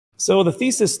So the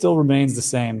thesis still remains the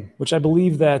same, which I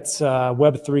believe that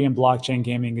Web3 and blockchain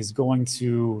gaming is going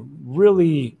to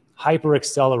really hyper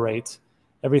accelerate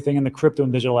everything in the crypto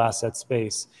and digital asset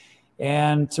space.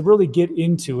 And to really get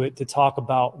into it, to talk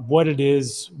about what it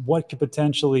is, what could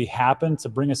potentially happen to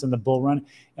bring us in the bull run,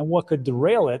 and what could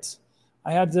derail it,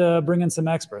 I had to bring in some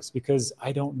experts because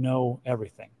I don't know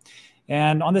everything.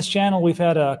 And on this channel, we've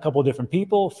had a couple of different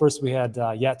people. First, we had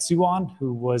Yatsu on,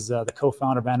 who was the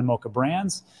co-founder of Animoca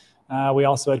Brands. We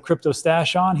also had Crypto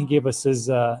Stash on. He gave us his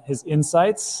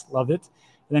insights. Loved it.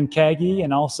 And then Kagi,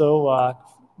 and also a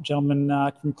gentleman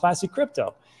from Classy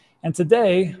Crypto. And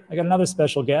today, I got another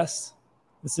special guest.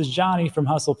 This is Jonny from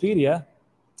Hustlepedia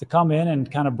to come in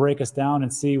and kind of break us down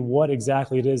and see what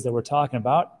exactly it is that we're talking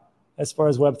about as far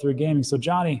as Web3 gaming. So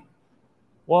Jonny,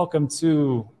 welcome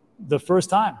to the first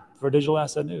time for Digital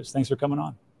Asset News. Thanks for coming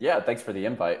on. Yeah, thanks for the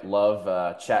invite.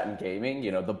 Love chatting gaming,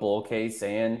 you know, the bull case.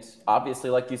 And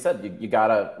obviously, like you said, you got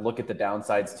to look at the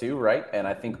downsides too, right? And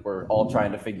I think we're all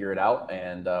trying to figure it out,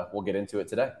 and we'll get into it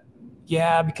today.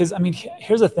 Yeah, because I mean,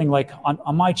 here's the thing, like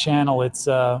on my channel, it's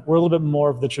we're a little bit more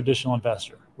of the traditional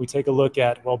investor. We take a look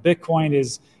at, well, Bitcoin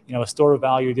is, you know, a store of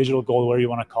value, digital gold, whatever you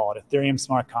want to call it. Ethereum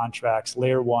smart contracts,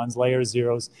 layer ones, layer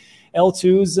zeros,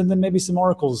 L2s, and then maybe some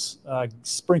oracles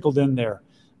sprinkled in there.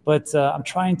 But I'm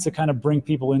trying to kind of bring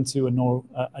people into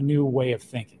a new way of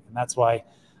thinking. And that's why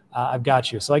I've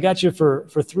got you. So I got you for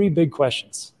three big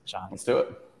questions, John. Let's do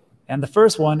it. And the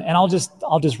first one, and I'll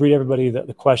just read everybody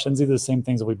the questions. These are the same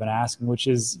things that we've been asking, which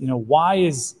is, you know, why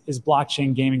is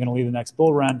blockchain gaming going to lead the next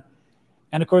bull run?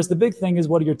 And of course, the big thing is,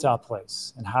 what are your top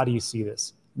plays and how do you see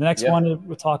this? The next one,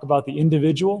 we'll talk about the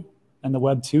individual and the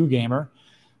Web2 gamer,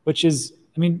 which is,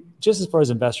 I mean, just as far as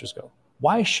investors go,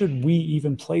 why should we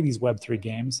even play these Web3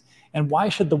 games? And why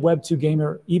should the Web2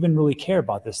 gamer even really care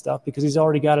about this stuff? Because he's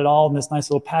already got it all in this nice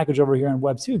little package over here in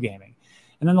Web2 gaming.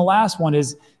 And then the last one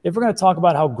is, if we're going to talk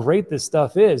about how great this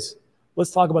stuff is,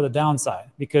 let's talk about the downside,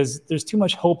 because there's too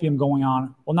much hopium going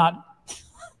on. Well,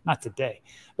 not today,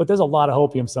 but there's a lot of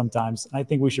hopium sometimes. And I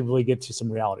think we should really get to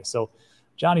some reality. So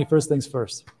Jonny, first things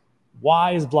first,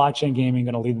 why is blockchain gaming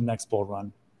going to lead the next bull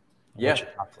run? Yeah.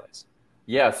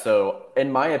 Yeah, so in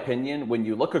my opinion, when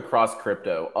you look across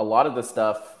crypto, a lot of the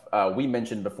stuff we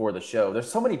mentioned before the show,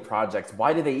 there's so many projects.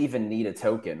 Why do they even need a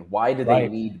token? Why do they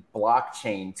need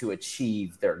blockchain to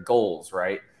achieve their goals,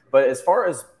 right? But as far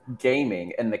as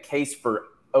gaming and the case for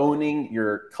owning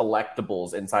your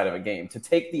collectibles inside of a game, to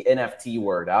take the NFT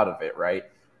word out of it, right?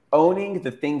 Owning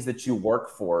the things that you work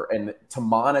for and to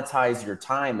monetize your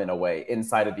time in a way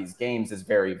inside of these games is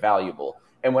very valuable.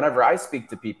 And whenever I speak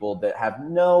to people that have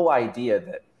no idea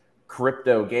that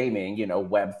crypto gaming, you know,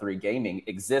 Web3 gaming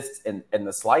exists in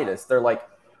the slightest, they're like,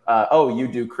 oh, you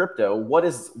do crypto. What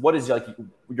is like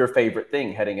your favorite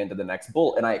thing heading into the next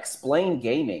bull? And I explain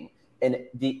gaming, and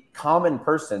the common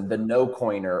person, the no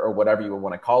coiner or whatever you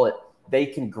want to call it, they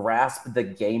can grasp the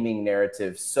gaming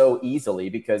narrative so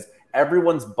easily because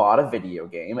everyone's bought a video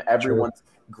game. Everyone's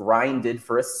grinded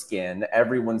for a skin.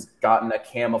 Everyone's gotten a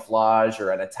camouflage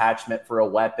or an attachment for a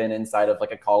weapon inside of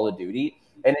like a Call of Duty.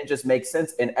 And it just makes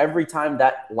sense. And every time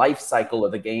that life cycle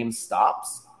of the game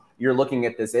stops, you're looking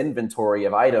at this inventory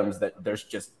of items that there's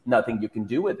just nothing you can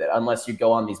do with it unless you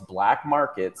go on these black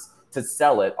markets to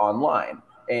sell it online.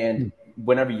 And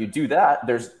whenever you do that,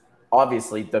 there's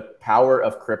obviously the power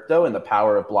of crypto and the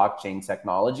power of blockchain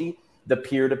technology, the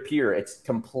peer-to-peer. It's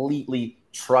completely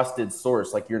trusted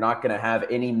source. Like, you're not going to have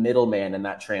any middleman in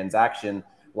that transaction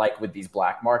like with these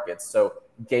black markets. So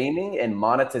gaming and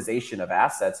monetization of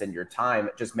assets in your time,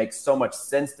 it just makes so much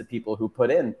sense to people who put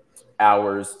in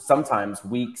hours, sometimes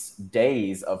weeks,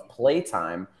 days of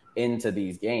playtime into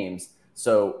these games.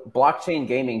 So blockchain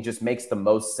gaming just makes the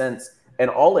most sense. And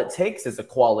all it takes is a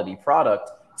quality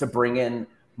product to bring in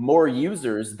more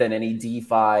users than any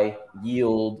DeFi,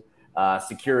 yield,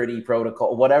 security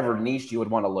protocol, whatever niche you would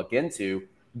want to look into.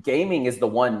 Gaming is the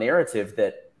one narrative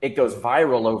that it goes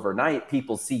viral overnight.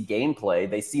 People see gameplay,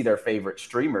 they see their favorite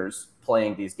streamers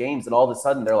playing these games, and all of a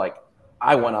sudden they're like,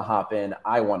 I want to hop in,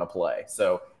 I want to play.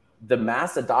 So the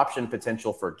mass adoption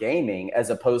potential for gaming, as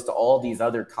opposed to all these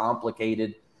other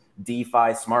complicated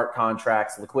DeFi, smart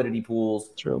contracts, liquidity pools,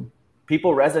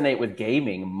 people resonate with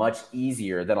gaming much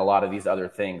easier than a lot of these other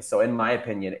things. So in my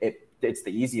opinion, it's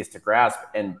the easiest to grasp,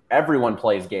 and everyone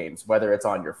plays games, whether it's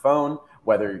on your phone,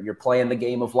 whether you're playing the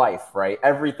game of life, right?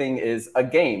 Everything is a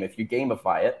game if you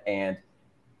gamify it. And,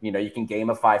 you know, you can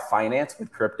gamify finance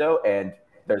with crypto, and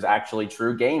there's actually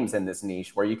true games in this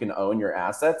niche where you can own your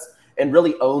assets and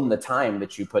really own the time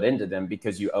that you put into them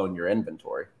because you own your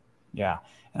inventory. Yeah.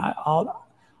 And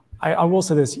I will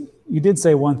say this. You did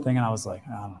say one thing, and I was like,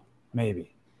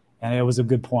 maybe. And it was a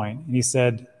good point. And he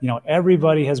said, you know,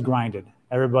 everybody has grinded.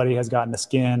 Everybody has gotten a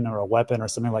skin or a weapon or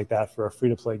something like that for a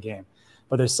free-to-play game.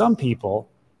 But there's some people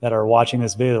that are watching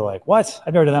this video like, what?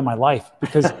 I've never done that in my life.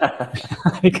 Because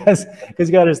because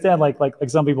you got to understand, like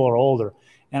some people are older.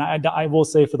 And I will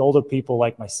say, for the older people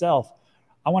like myself,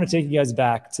 I want to take you guys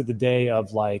back to the day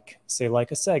of, like, say,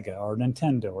 like a Sega or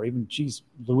Nintendo or even, geez,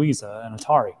 Louisa and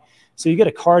Atari. So you get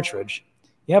a cartridge.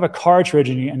 You have a cartridge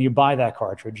and you buy that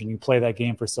cartridge and you play that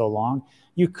game for so long.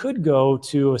 You could go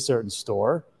to a certain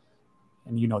store,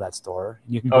 and you know that store.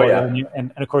 And you can go there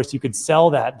and of course, you could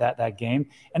sell that game.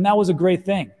 And that was a great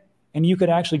thing. And you could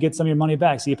actually get some of your money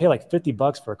back. So you pay like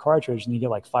 $50 for a cartridge and you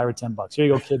get like $5 or $10. Here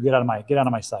you go, kid, get out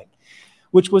of my sight.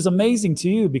 Which was amazing to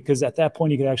you, because at that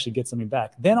point you could actually get something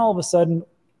back. Then all of a sudden,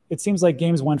 it seems like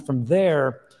games went from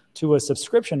there to a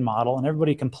subscription model, and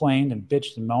everybody complained and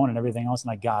bitched and moaned and everything else,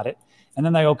 and I got it. And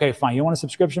then they, okay, fine, you want a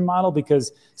subscription model?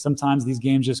 Because sometimes these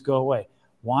games just go away.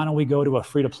 Why don't we go to a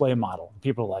free-to-play model?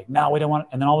 People are like, no, we don't want it.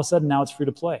 And then all of a sudden, now it's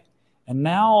free-to-play. And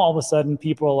now all of a sudden,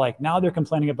 people are like, now they're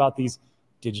complaining about these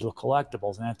digital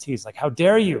collectibles and NFTs. Like, how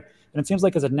dare you? And it seems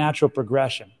like it's a natural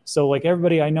progression. So like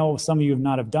everybody, I know some of you have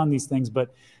not have done these things,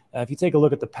 but if you take a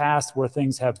look at the past where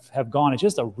things have gone, it's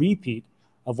just a repeat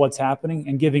of what's happening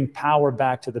and giving power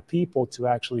back to the people to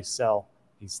actually sell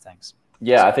these things.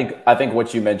 Yeah, I think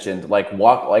what you mentioned, like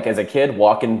as a kid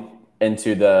walking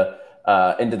into the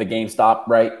GameStop,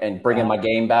 right, and bringing my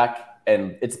game back.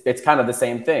 And it's kind of the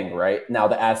same thing, right? Now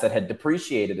the asset had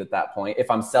depreciated at that point. If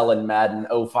I'm selling Madden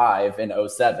 05 and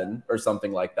 07 or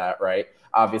something like that, right?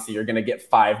 Obviously, you're going to get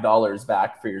 $5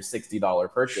 back for your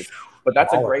 $60 purchase. But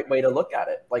that's a great way to look at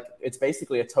it. Like, it's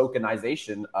basically a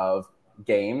tokenization of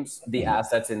games, the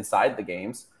assets inside the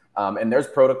games. And there's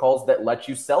protocols that let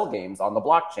you sell games on the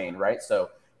blockchain, right? So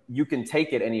you can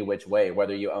take it any which way,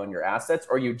 whether you own your assets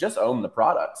or you just own the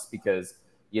products, because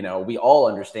you know, we all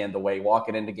understand the way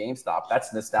walking into GameStop.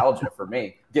 That's nostalgia for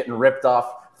me. Getting ripped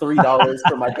off $3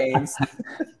 for my games.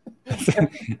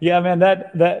 Yeah, man,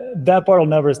 that part will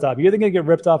never stop. You're either going to get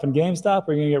ripped off in GameStop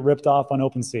or you're going to get ripped off on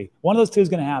OpenSea. One of those two is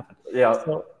going to happen. Yeah.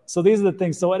 So these are the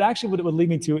things. So it actually would lead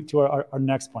me to our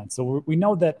next point. So we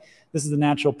know that this is a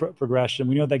natural progression.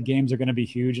 We know that games are going to be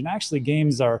huge. And actually,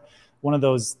 games are one of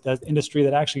those that industry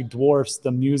that actually dwarfs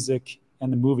the music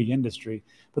and the movie industry.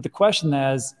 But the question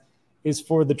is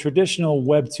for the traditional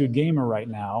Web2 gamer right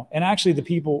now, and actually the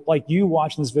people like you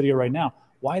watching this video right now,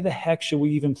 why the heck should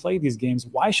we even play these games?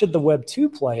 Why should the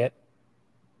Web2 play it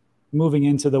moving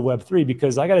into the Web3?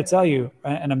 Because I got to tell you,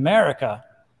 in America,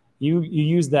 you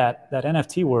use that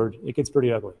NFT word, it gets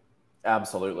pretty ugly.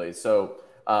 Absolutely. So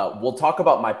we'll talk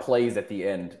about my plays at the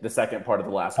end, the second part of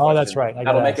the last question. Oh, that's right.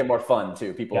 That'll make it more fun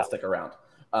too. People will stick around.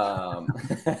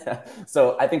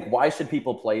 So I think, why should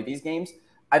people play these games?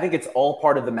 I think it's all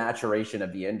part of the maturation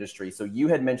of the industry. So you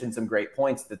had mentioned some great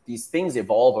points that these things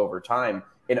evolve over time.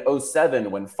 In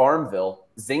 07, when Farmville,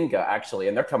 Zynga actually,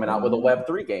 and they're coming out with a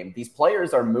Web3 game, these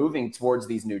players are moving towards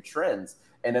these new trends.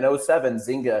 And in 07,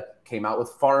 Zynga came out with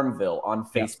Farmville on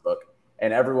Facebook.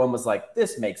 And everyone was like,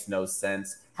 this makes no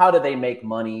sense. How do they make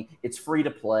money? It's free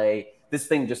to play. This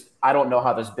thing just, I don't know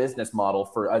how this business model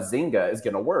for a Zynga is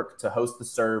going to work, to host the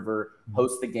server,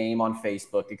 host the game on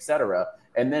Facebook, etc.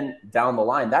 And then down the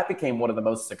line, that became one of the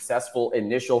most successful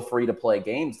initial free-to-play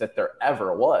games that there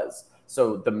ever was.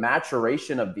 So the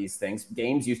maturation of these things,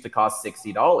 games used to cost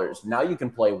 $60. Now you can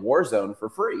play Warzone for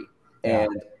free.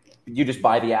 And you just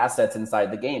buy the assets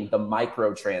inside the game, the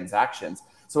microtransactions.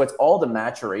 So it's all the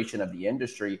maturation of the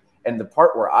industry. And the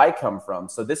part where I come from,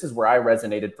 so this is where I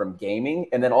resonated from gaming,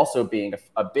 and then also being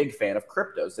a big fan of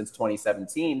crypto since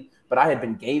 2017. But I had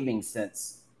been gaming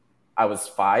since I was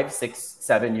 5, 6,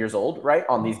 7 years old, right,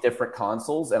 on these different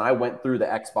consoles. And I went through the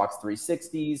Xbox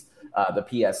 360s, the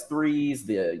PS3s,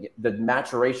 the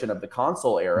maturation of the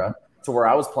console era, to where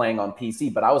I was playing on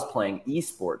PC, but I was playing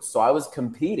esports. So I was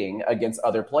competing against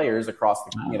other players across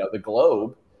the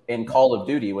globe. And Call of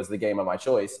Duty was the game of my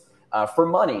choice. For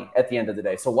money at the end of the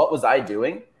day. So what was I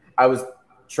doing? I was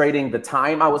trading the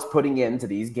time I was putting into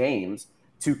these games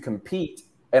to compete.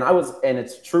 And I was, in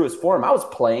its truest form, I was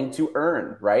playing to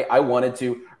earn, right? I wanted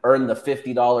to earn the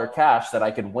 $50 cash that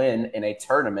I could win in a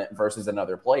tournament versus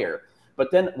another player.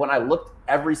 But then when I looked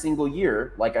every single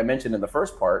year, like I mentioned in the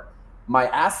first part, my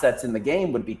assets in the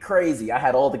game would be crazy. I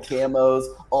had all the camos,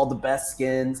 all the best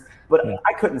skins, but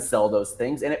I couldn't sell those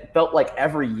things. And it felt like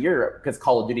every year, because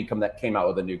Call of Duty came out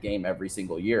with a new game every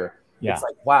single year. It's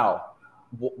like, wow,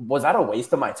 was that a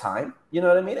waste of my time? You know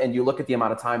what I mean? And you look at the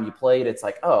amount of time you played, it's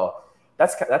like, oh,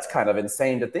 that's kind of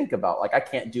insane to think about. Like, I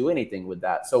can't do anything with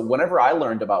that. So whenever I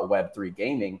learned about Web3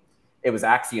 gaming, it was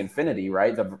Axie Infinity,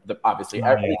 right? Obviously,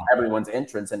 yeah. everyone's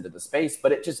entrance into the space,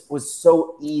 but it just was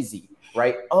so easy,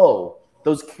 right? Oh,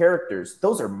 those characters,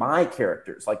 those are my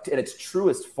characters, like in its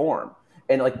truest form.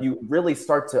 And like you really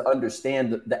start to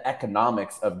understand the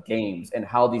economics of games and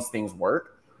how these things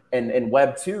work. And in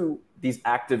Web 2, these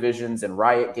Activisions and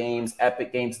Riot Games,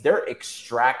 Epic Games, they're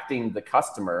extracting the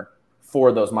customer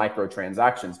for those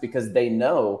microtransactions because they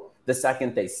know the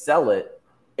second they sell it,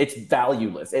 it's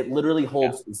valueless. It literally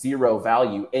holds zero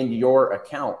value in your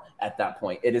account at that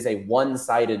point. It is a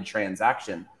one-sided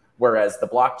transaction. Whereas the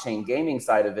blockchain gaming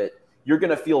side of it, you're going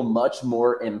to feel much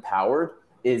more empowered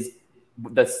is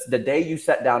the day you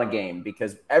set down a game,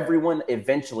 because everyone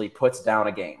eventually puts down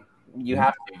a game. You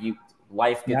have to.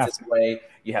 Life gets in the way.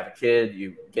 You have a kid,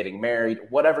 you getting married,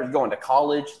 whatever. You're going to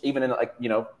college, even in like, you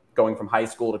know, going from high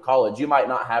school to college, you might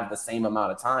not have the same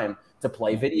amount of time to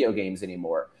play video games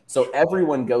anymore. So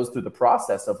everyone goes through the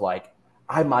process of like,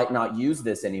 I might not use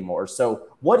this anymore. So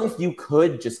what if you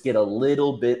could just get a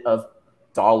little bit of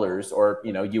dollars or,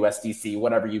 you know, USDC,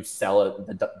 whatever you sell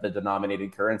it, the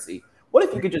denominated currency. What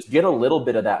if you could just get a little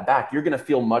bit of that back? You're going to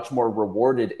feel much more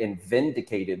rewarded and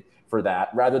vindicated for that,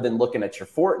 rather than looking at your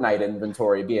Fortnite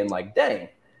inventory being like, dang,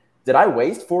 did I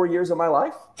waste 4 years of my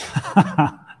life?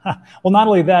 Well, not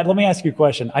only that, let me ask you a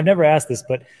question. I've never asked this,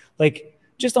 but like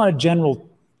just on a general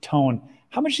tone,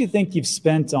 how much do you think you've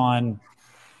spent on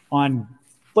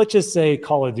let's just say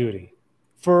Call of Duty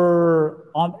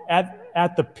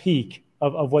at the peak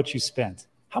of what you spent?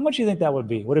 How much do you think that would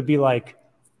be? Would it be like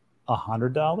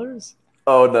 $100?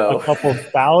 Oh no, a couple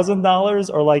 $1,000,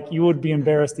 or like you would be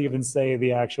embarrassed to even say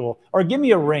the actual, or give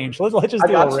me a range. Let's just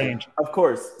do a range. Of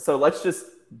course. So let's just,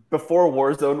 before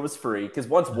Warzone was free, because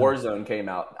once Warzone came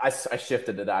out, I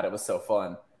shifted to that. It was so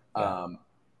fun. Yeah.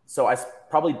 So I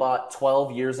probably bought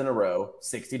 12 years in a row,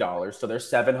 $60. So there's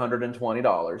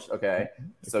 $720. Okay.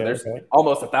 So there's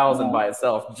almost 1,000 by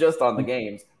itself just on the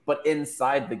games, but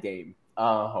inside the game.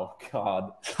 Oh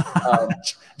God,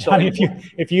 Johnny,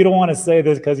 if you don't want to say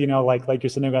this because you know, like you're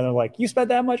sitting there and like, you spent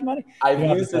that much money. I've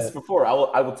used this before.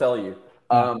 I will tell you.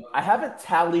 I haven't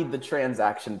tallied the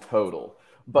transaction total,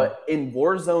 but in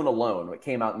Warzone alone, it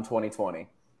came out in 2020.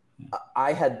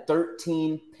 I had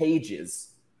 13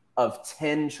 pages of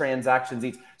 10 transactions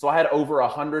each. So I had over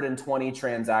 120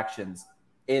 transactions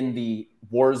in the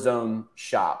Warzone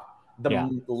shop.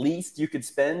 The least you could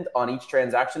spend on each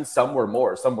transaction, some were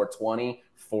more, some were 20,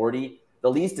 40. The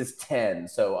least is 10.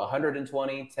 So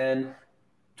 120, 10,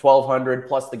 1,200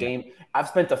 plus the game. I've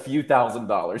spent a few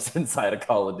 $1,000s inside of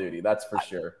Call of Duty. That's for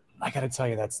sure. I got to tell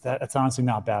you, that's honestly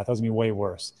not bad. That was going to be way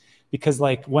worse. Because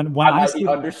like when I might be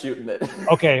undershooting it.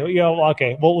 Okay,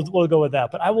 okay, we'll go with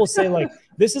that. But I will say, like,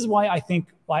 this is why I think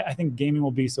gaming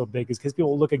will be so big, is because people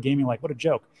will look at gaming like, what a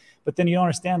joke. But then you don't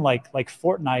understand, like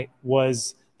Fortnite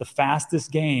was the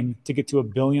fastest game to get to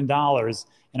 $1 billion, and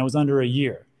it was under a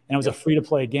year, and it was a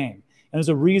free-to-play game. And there's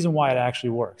a reason why it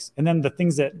actually works. And then the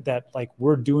things that like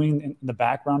we're doing in the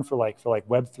background for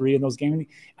Web3 and those gaming,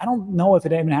 I don't know if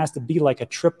it even has to be like a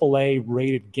AAA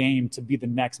rated game to be the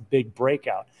next big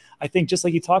breakout. I think just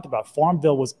like you talked about,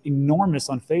 Farmville was enormous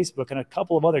on Facebook, and a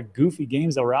couple of other goofy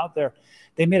games that were out there.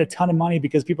 They made a ton of money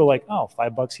because people are like, oh,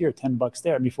 $5 here, $10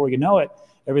 there. And before you know it,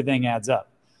 everything adds up.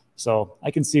 So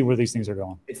I can see where these things are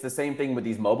going. It's the same thing with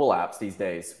these mobile apps these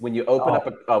days. When you open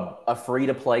up a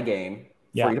free-to-play game,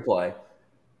 free-to-play,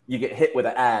 you get hit with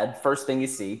an ad. First thing you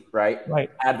see, right?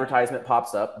 Advertisement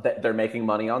pops up. That they're making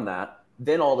money on that.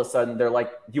 Then all of a sudden, they're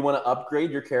like, you want to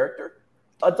upgrade your character?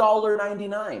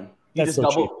 $1.99.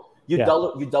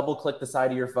 You double click the side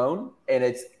of your phone, and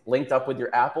it's linked up with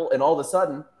your Apple, and all of a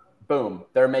sudden, boom,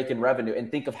 they're making revenue.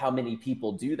 And think of how many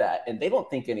people do that, and they don't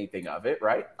think anything of it,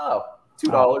 right? Oh,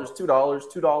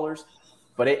 $2.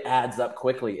 But it adds up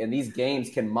quickly, and these games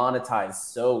can monetize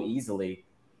so easily.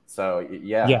 So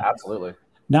yeah, absolutely.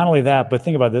 Not only that, but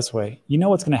think about it this way. You know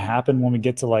what's going to happen when we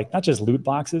get to like not just loot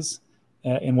boxes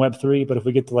in Web3, but if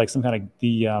we get to like some kind of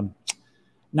the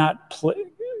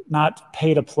not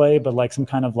pay to play, but like some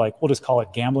kind of like, we'll just call it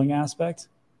gambling aspect.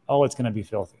 Oh, it's going to be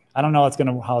filthy. I don't know how it's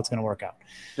going to work out.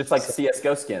 Just like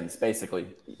CSGO skins, basically.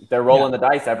 They're rolling the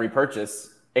dice every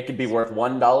purchase. It could be worth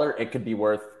 $1. It could be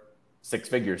worth 6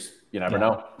 figures. You never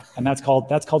know. And that's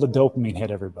called a dopamine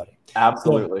hit, everybody.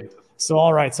 Absolutely. So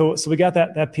all right. So we got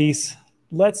that piece.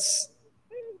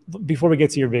 Before we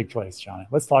get to your big place, Johnny,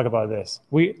 let's talk about this.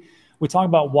 We talk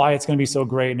about why it's going to be so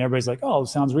great, and everybody's like, oh, it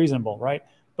sounds reasonable, right?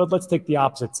 But let's take the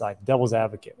opposite side, devil's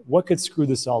advocate. What could screw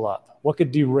this all up? What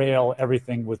could derail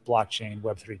everything with blockchain,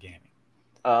 Web3 gaming?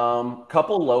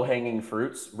 Couple low-hanging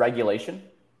fruits, regulation.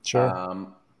 Sure.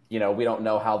 We don't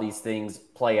know how these things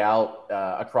play out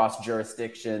across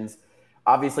jurisdictions.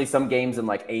 Obviously, some games in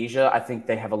like Asia, I think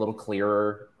they have a little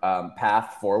clearer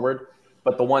path forward.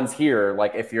 But the ones here,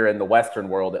 like if you're in the Western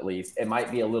world at least, it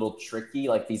might be a little tricky.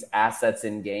 Like these assets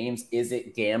in games, is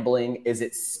it gambling? Is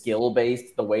it skill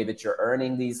based, the way that you're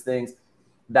earning these things?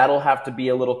 That'll have to be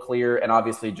a little clear. And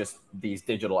obviously just these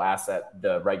digital asset,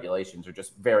 the regulations are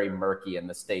just very murky in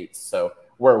the States. So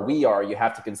where we are, you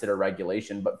have to consider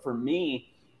regulation. But for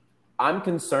me, I'm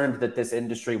concerned that this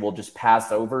industry will just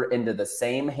pass over into the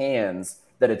same hands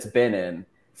that it's been in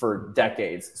for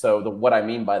decades. So what I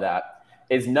mean by that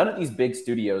is none of these big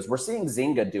studios, we're seeing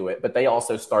Zynga do it, but they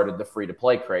also started the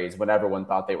free-to-play craze when everyone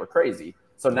thought they were crazy.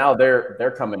 So now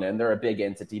they're coming in. They're a big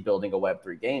entity building a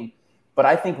Web3 game. But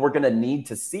I think we're going to need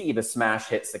to see the smash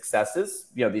hit successes,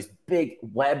 you know, these big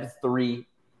Web3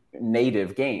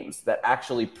 native games that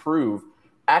actually prove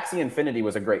Axie Infinity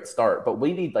was a great start, but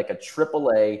we need like a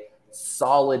AAA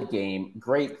solid game,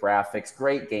 great graphics,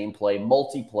 great gameplay,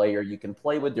 multiplayer. You can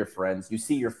play with your friends. You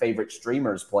see your favorite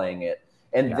streamers playing it.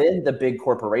 And then the big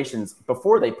corporations,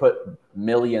 before they put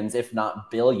millions, if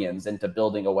not billions, into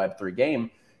building a Web3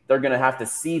 game, they're going to have to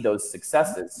see those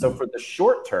successes. So for the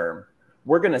short term,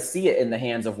 we're going to see it in the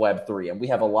hands of Web3. And we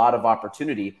have a lot of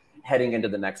opportunity heading into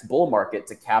the next bull market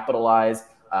to capitalize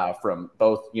from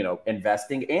both, you know,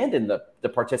 investing and in the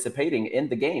participating in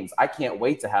the games. I can't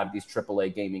wait to have these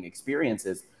AAA gaming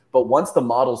experiences. But once the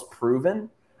model's proven,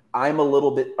 I'm a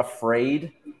little bit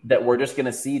afraid that we're just going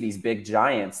to see these big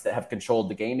giants that have controlled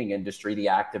the gaming industry, the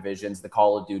Activisions, the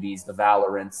Call of Duties, the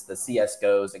Valorants, the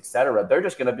CSGOs, et cetera. They're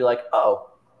just going to be like,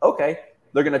 oh, okay.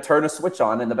 They're going to turn a switch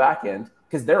on in the back end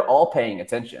because they're all paying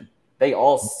attention. They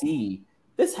all see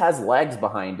this has legs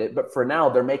behind it, but for now,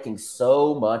 they're making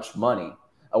so much money.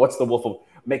 What's the wolf of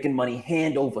making money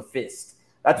hand over fist?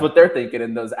 That's what they're thinking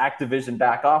in those Activision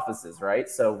back offices, right?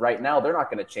 So right now, they're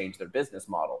not going to change their business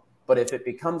model. But if it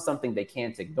becomes something they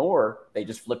can't ignore, they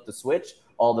just flip the switch,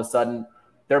 all of a sudden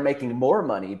they're making more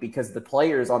money because the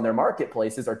players on their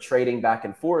marketplaces are trading back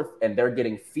and forth and they're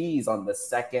getting fees on the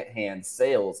secondhand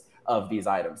sales of these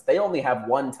items. They only have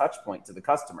one touch point to the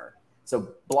customer.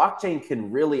 So blockchain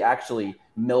can really actually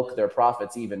milk their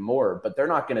profits even more, but they're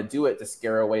not going to do it to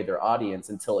scare away their audience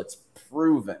until it's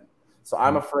proven. So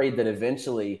I'm afraid that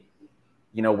eventually,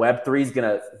 you know,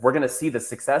 Web3 we're going to see the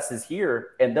successes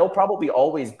here, and they'll probably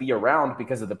always be around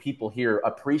because of the people here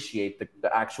appreciate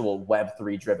the actual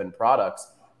Web3 driven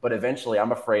products. But eventually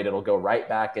I'm afraid it'll go right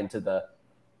back into the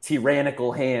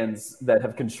tyrannical hands that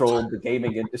have controlled the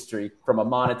gaming industry from a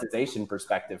monetization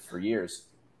perspective for years.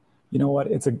 You know what?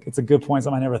 It's a good point,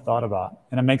 something I never thought about.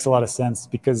 And it makes a lot of sense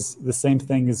because the same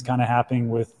thing is kind of happening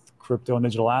with crypto and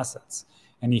digital assets.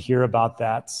 And you hear about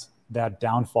that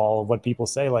downfall of what people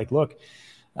say, like, look,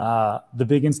 the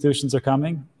big institutions are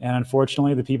coming. And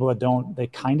unfortunately, the people that don't, they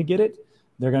kind of get it.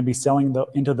 They're going to be selling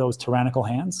into those tyrannical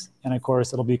hands. And of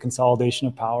course, it'll be consolidation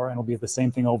of power and it'll be the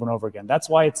same thing over and over again. That's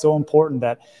why it's so important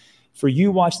that for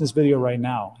you watching this video right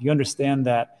now, you understand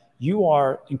that you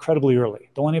are incredibly early.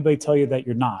 Don't let anybody tell you that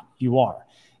you're not. You are.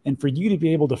 And for you to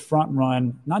be able to front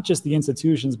run, not just the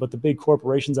institutions, but the big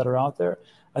corporations that are out there,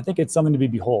 I think it's something to be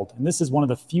behold. And this is one of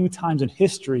the few times in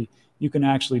history you can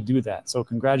actually do that. So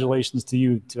congratulations to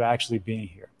you to actually being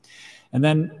here. And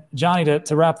then, Jonny,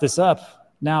 to wrap this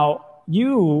up, now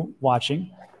you watching,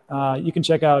 you can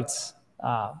check out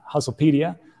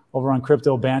Hustlepedia over on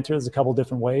Crypto Banter. There's a couple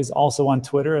different ways. Also on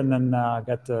Twitter, and then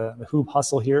got the Hoop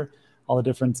Hustle here, all the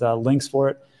different links for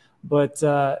it. But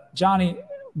Jonny,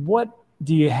 what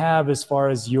do you have as far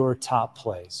as your top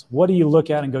plays? What do you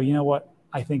look at and go, you know what,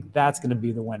 I think that's going to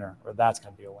be the winner, or that's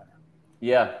going to be a winner?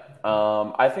 Yeah,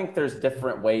 I think there's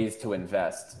different ways to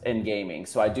invest in gaming.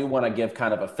 So I do want to give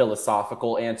kind of a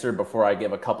philosophical answer before I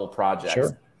give a couple projects.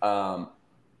 Sure.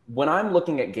 When I'm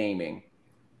looking at gaming,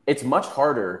 it's much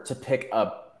harder to pick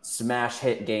a smash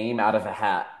hit game out of a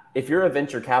hat. If you're a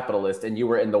venture capitalist and you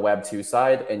were in the Web2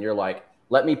 side and you're like,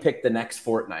 let me pick the next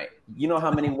Fortnite. You know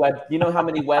how many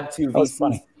Web2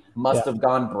 VCs must have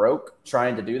gone broke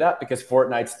trying to do that, because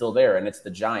Fortnite's still there and it's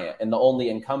the giant. And the only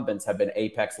incumbents have been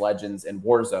Apex Legends and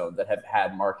Warzone that have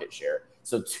had market share.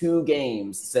 So 2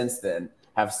 games since then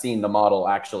have seen the model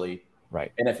actually.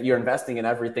 Right. And if you're investing in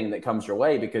everything that comes your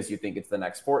way because you think it's the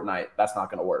next Fortnite, that's not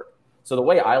going to work. So the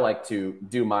way I like to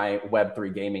do my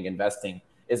Web3 gaming investing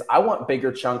is I want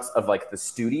bigger chunks of like the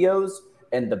studios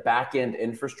and the back-end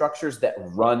infrastructures that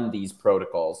run these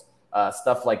protocols.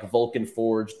 Stuff like Vulcan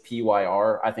Forged,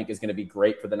 PYR, I think is going to be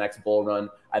great for the next bull run.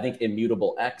 I think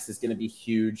Immutable X is going to be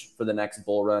huge for the next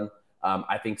bull run.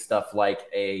 I think stuff like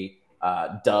a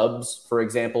Dubs, for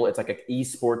example, it's like an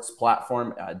esports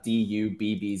platform,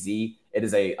 DUBBZ. It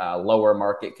is a lower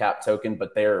market cap token,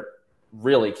 but they're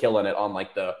really killing it on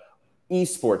like the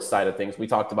esports side of things. We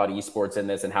talked about esports in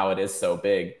this and how it is so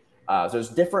big. So there's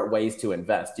different ways to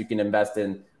invest. You can invest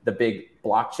in the big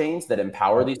blockchains that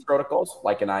empower these protocols,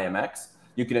 like an IMX.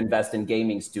 You can invest in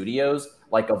gaming studios,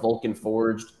 like a Vulcan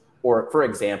Forged, or, for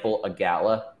example, a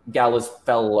Gala. Gala's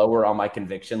fell lower on my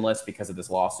conviction list because of this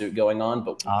lawsuit going on,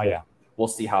 but we'll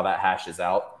see how that hashes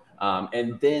out.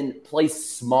 And then place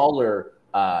smaller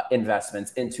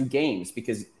investments into games,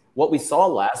 because what we saw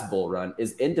last bull run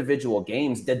is individual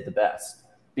games did the best,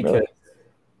 because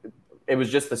it was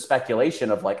just the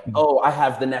speculation of like, oh, I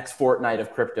have the next Fortnite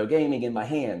of crypto gaming in my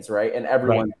hands, right? And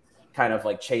everyone kind of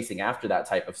like chasing after that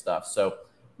type of stuff. So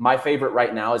my favorite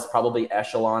right now is probably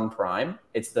Echelon Prime.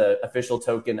 It's the official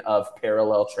token of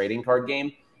Parallel trading card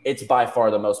game. It's by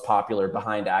far the most popular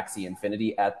behind Axie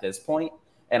Infinity at this point.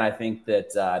 And I think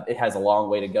that it has a long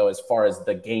way to go as far as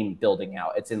the game building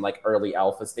out. It's in like early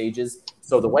alpha stages.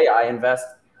 So the way I invest,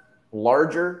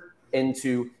 larger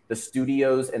into the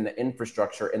studios and the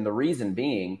infrastructure. And the reason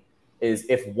being is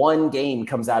if one game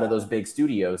comes out of those big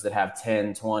studios that have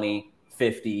 10, 20,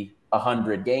 50,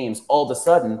 100 games, all of a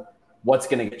sudden, what's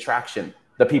going to get traction?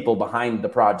 The people behind the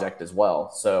project as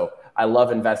well. So I love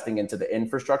investing into the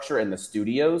infrastructure and the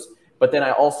studios, but then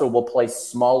I also will place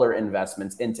smaller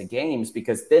investments into games,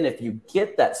 because then if you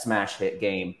get that smash hit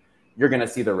game, you're going to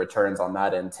see the returns on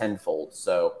that in tenfold.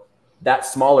 So that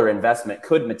smaller investment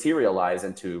could materialize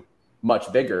into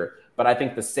much bigger, but I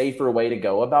think the safer way to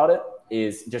go about it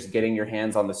is just getting your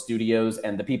hands on the studios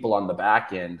and the people on the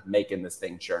back end making this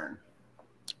thing churn.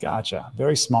 Gotcha.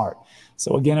 Very smart.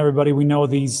 So again, everybody, we know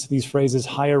these phrases: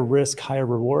 higher risk, higher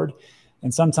reward.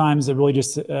 And sometimes it really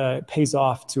just pays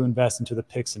off to invest into the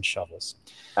picks and shovels.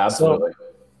 Absolutely. So,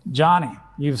 Jonny,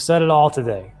 you've said it all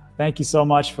today. Thank you so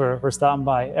much for stopping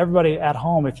by. Everybody at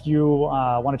home, if you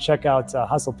want to check out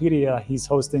Hustlepedia, he's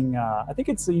hosting, I think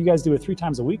it's, you guys do it 3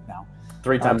 times a week now.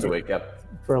 3 times a week, yep.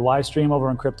 For a live stream over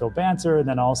in Crypto Banter. And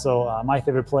then also my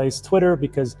favorite place, Twitter,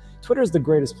 because Twitter is the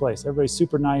greatest place. Everybody's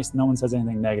super nice. No one says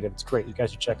anything negative. It's great. You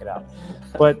guys should check it out.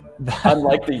 But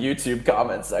unlike the YouTube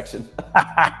comment section.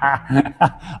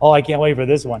 Oh, I can't wait for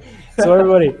this one. So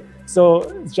everybody,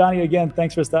 so Jonny, again,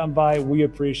 thanks for stopping by. We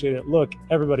appreciate it. Look,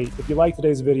 everybody, if you like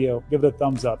today's video, give it a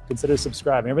thumbs up. Consider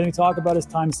subscribing. Everything we talk about is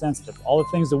time sensitive. All the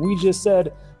things that we just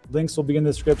said, links will be in the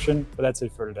description, but that's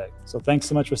it for today. So thanks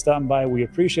so much for stopping by. We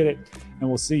appreciate it, and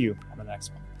we'll see you on the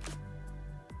next one.